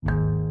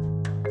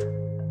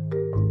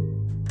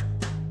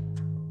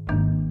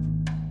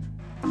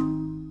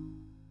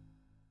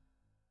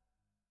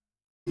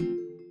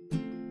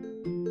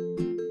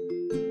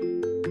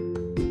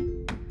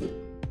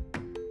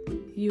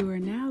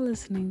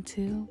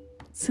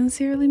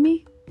Sincerely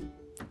me,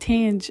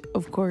 Tange,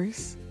 of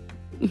course.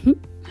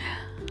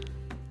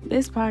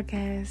 This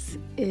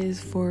podcast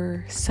is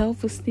for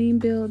self-esteem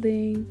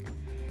building,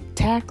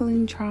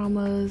 tackling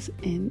traumas,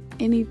 and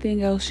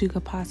anything else you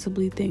could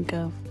possibly think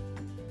of.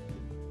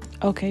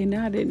 Okay,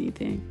 not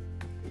anything,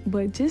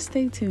 but just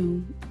stay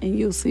tuned and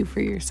you'll see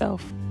for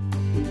yourself.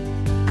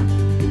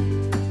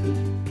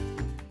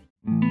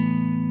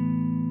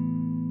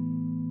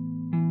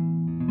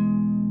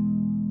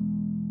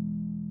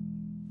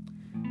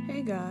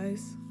 Hey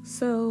guys,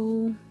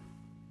 so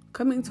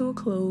coming to a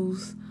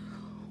close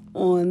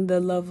on the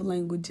love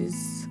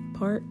languages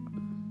part,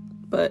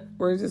 but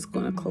we're just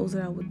going to close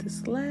it out with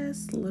this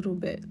last little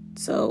bit.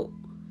 So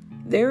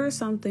there is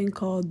something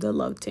called the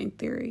love tank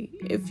theory.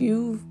 If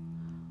you've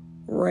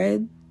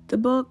read the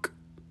book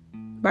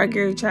by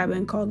Gary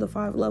Chapman called The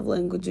 5 Love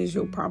Languages,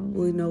 you'll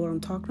probably know what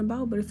I'm talking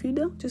about, but if you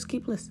don't, just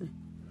keep listening.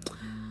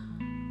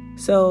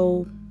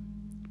 So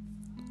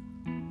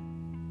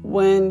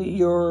when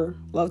your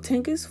love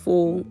tank is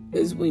full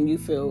is when you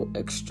feel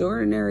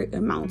extraordinary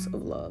amounts of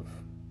love.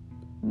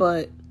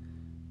 But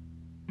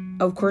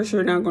of course,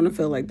 you're not going to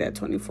feel like that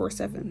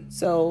 24/7.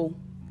 So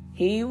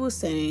he was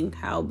saying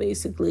how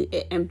basically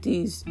it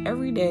empties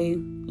every day,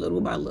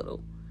 little by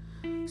little.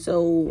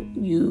 So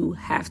you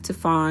have to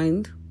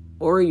find,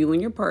 or you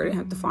and your partner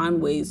have to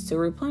find ways to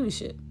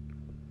replenish it.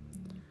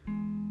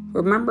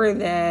 Remember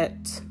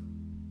that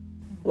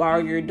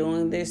while you're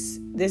doing this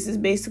is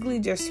basically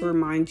just to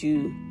remind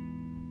you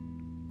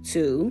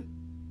to,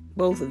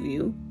 both of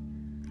you,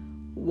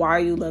 why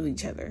you love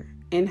each other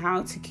and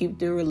how to keep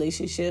the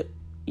relationship,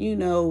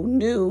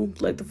 new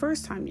like the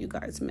first time you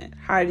guys met.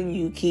 How do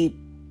you keep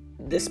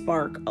the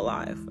spark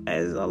alive,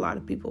 as a lot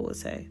of people would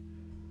say?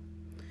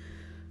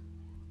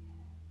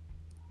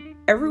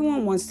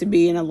 Everyone wants to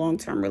be in a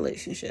long-term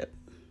relationship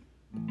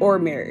or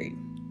married.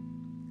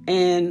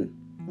 And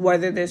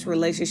whether this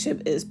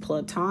relationship is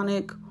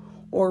platonic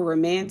or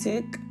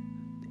romantic,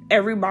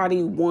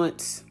 everybody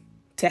wants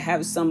to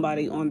have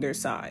somebody on their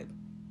side,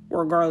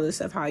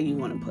 regardless of how you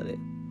want to put it.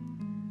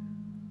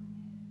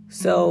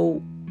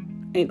 So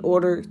in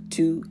order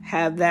to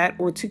have that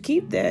or to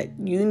keep that,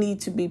 you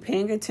need to be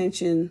paying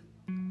attention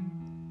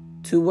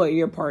to what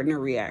your partner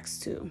reacts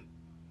to.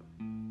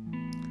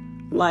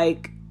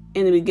 Like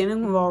in the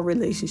beginning of all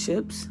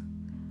relationships,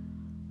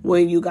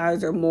 when you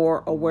guys are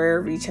more aware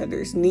of each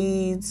other's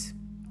needs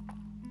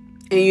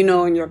and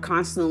and you're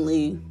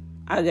constantly,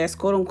 I guess,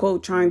 quote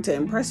unquote, trying to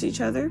impress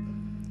each other,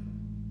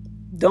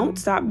 don't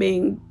stop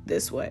being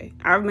this way.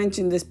 I've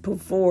mentioned this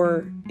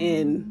before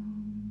in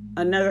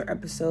another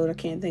episode. I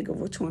can't think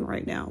of which one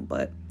right now,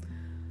 but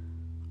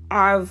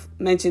I've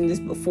mentioned this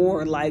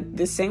before. Like,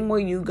 the same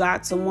way you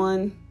got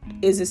someone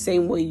is the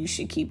same way you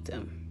should keep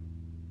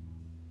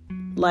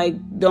them. Like,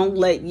 don't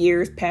let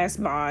years pass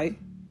by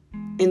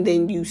and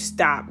then you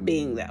stop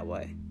being that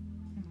way.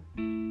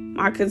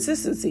 My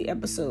consistency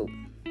episode,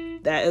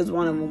 that is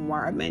one of them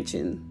where I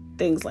mention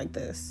things like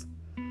this.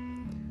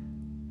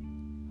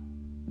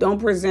 Don't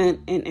present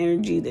an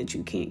energy that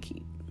you can't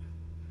keep.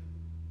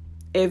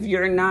 If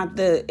you're not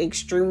the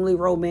extremely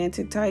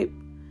romantic type,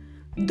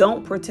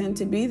 don't pretend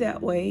to be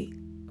that way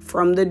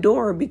from the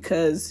door,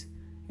 because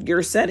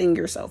you're setting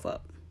yourself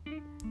up.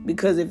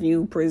 Because if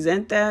you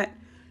present that,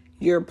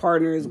 your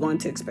partner is going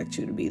to expect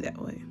you to be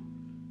that way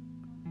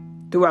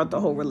throughout the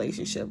whole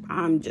relationship.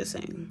 I'm just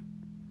saying.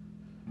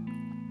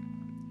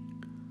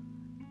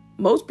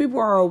 Most people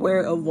are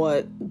aware of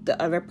what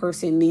the other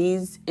person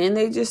needs and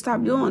they just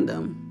stop doing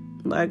them.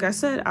 Like I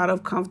said, out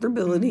of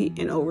comfortability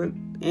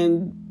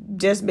and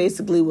just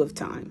basically with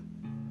time.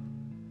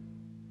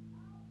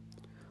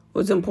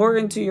 What's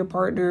important to your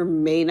partner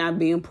may not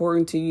be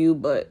important to you,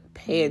 but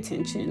pay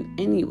attention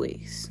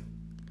anyways.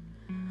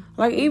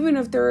 Like, even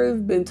if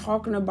they've been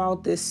talking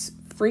about this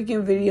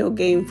freaking video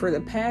game for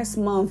the past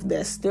month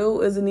that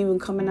still isn't even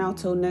coming out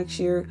till next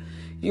year,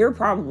 you're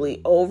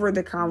probably over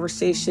the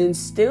conversation.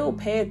 Still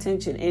pay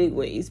attention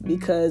anyways,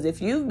 because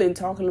if you've been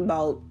talking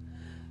about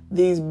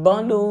these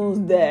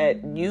bundles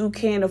that you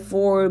can't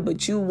afford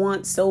but you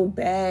want so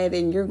bad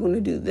and you're going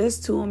to do this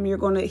to him,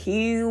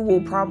 he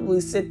will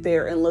probably sit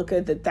there and look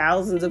at the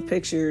thousands of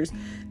pictures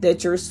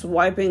that you're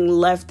swiping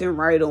left and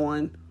right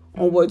on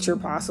what you're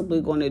possibly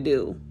going to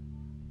do.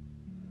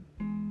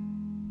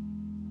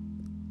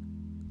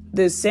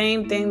 The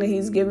same thing that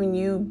he's giving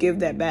you,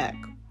 give that back,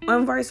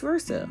 and vice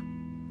versa.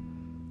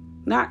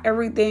 Not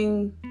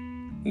everything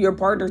your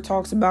partner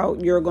talks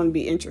about you're going to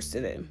be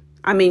interested in.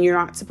 I mean, you're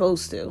not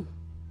supposed to.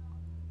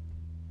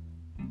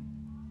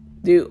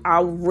 Dude, I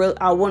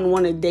wouldn't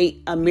want to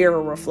date a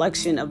mirror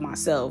reflection of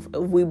myself.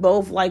 If we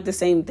both like the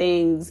same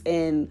things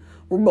and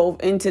we're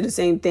both into the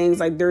same things,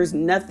 like, there's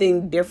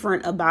nothing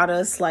different about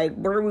us, like,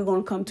 where are we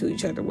going to come to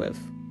each other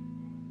with?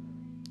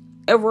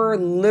 If we're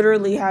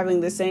literally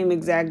having the same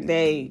exact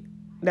day,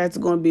 that's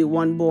going to be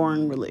one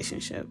boring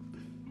relationship.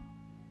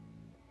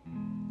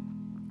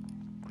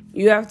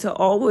 You have to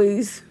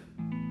always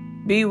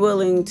be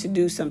willing to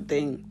do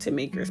something to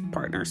make your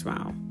partner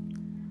smile.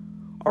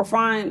 Or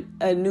find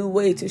a new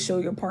way to show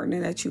your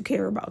partner that you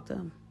care about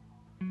them.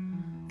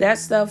 that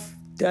stuff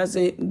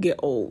doesn't get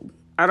old.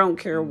 I don't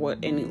care what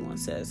anyone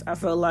says. I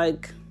feel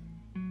like,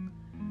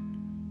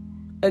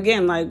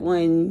 again, like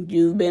when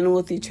you've been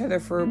with each other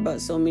for but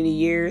so many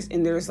years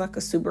and there's like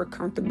a super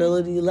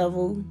comfortability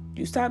level,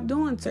 you stop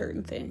doing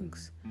certain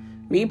things.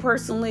 Me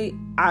personally,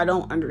 I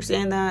don't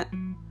understand that.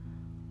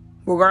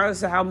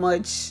 Regardless of how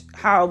much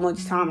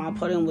time I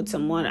put in with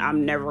someone,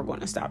 I'm never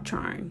going to stop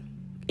trying.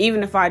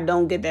 Even if I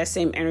don't get that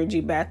same energy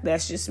back,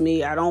 that's just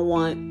me. I don't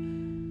want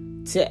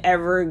to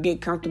ever get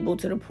comfortable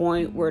to the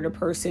point where the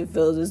person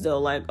feels as though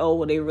like, oh,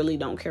 well, they really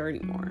don't care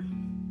anymore.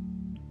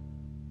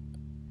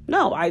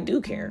 No, I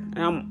do care. And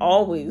I'm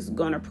always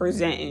going to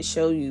present and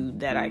show you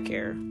that I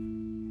care.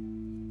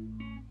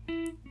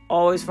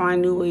 Always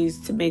find new ways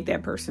to make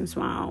that person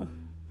smile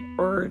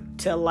or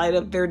to light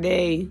up their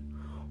day,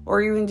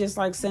 or even just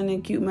like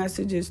sending cute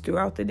messages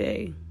throughout the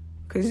day.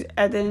 Because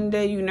at the end of the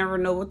day, you never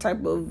know what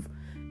type of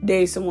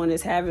day someone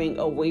is having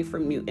away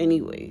from you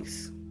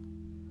anyways.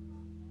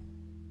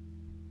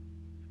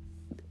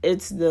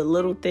 It's the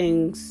little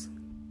things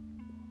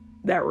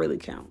that really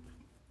count.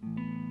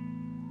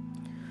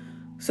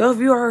 So if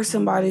you are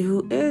somebody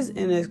who is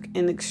in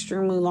an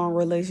extremely long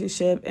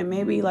relationship and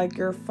maybe like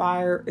your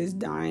fire is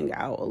dying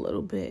out a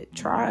little bit,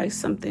 try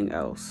something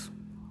else.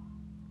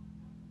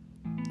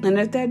 And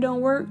if that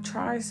don't work,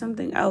 try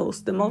something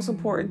else. The most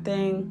important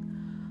thing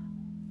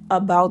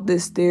about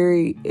this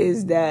theory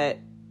is that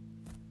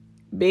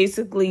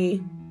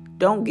basically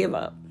don't give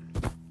up.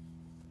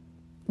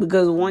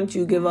 Because once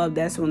you give up,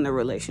 that's when the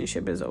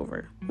relationship is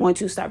over.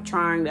 Once you stop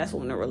trying, that's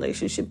when the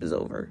relationship is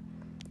over.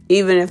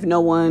 Even if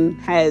no one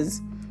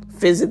has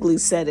physically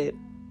said it,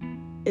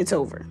 it's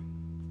over.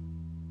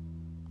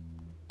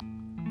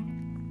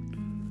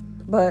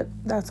 But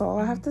that's all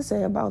I have to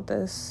say about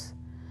this.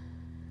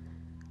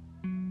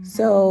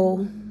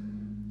 So,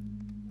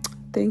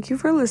 thank you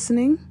for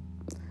listening.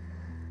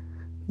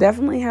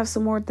 Definitely have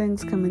some more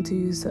things coming to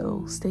you,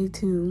 so stay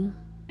tuned.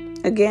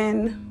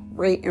 Again,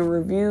 rate and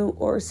review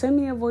or send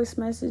me a voice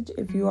message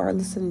if you are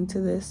listening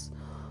to this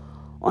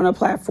on a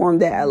platform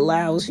that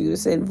allows you to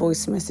send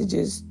voice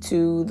messages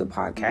to the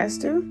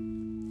podcaster.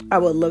 I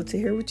would love to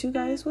hear what you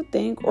guys would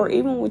think, or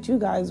even what you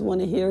guys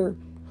want to hear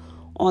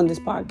on this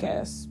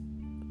podcast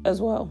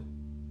as well.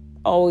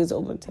 Always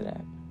open to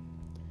that.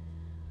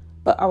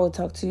 But I will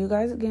talk to you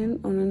guys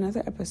again on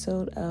another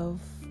episode of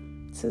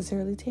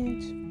Sincerely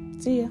Tange.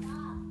 See ya.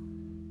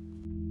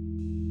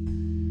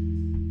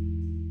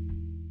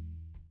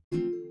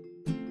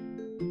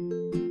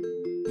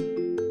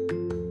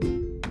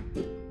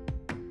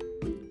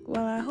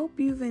 Well, I hope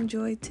you've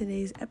enjoyed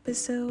today's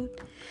episode.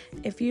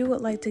 If you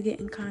would like to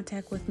get in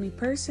contact with me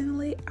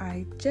personally,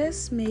 I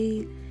just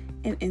made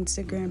an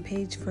Instagram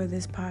page for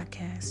this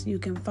podcast. You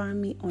can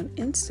find me on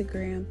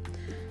Instagram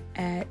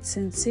at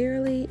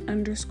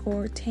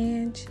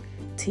sincerely_Tange,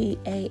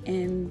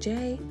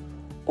 TANJ,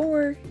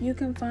 or you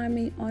can find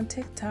me on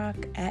TikTok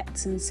at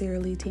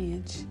Sincerely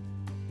Tange.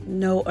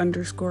 No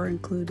underscore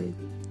included.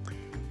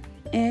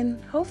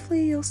 And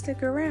hopefully you'll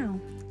stick around.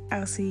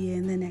 I'll see you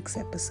in the next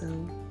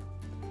episode.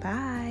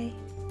 Bye.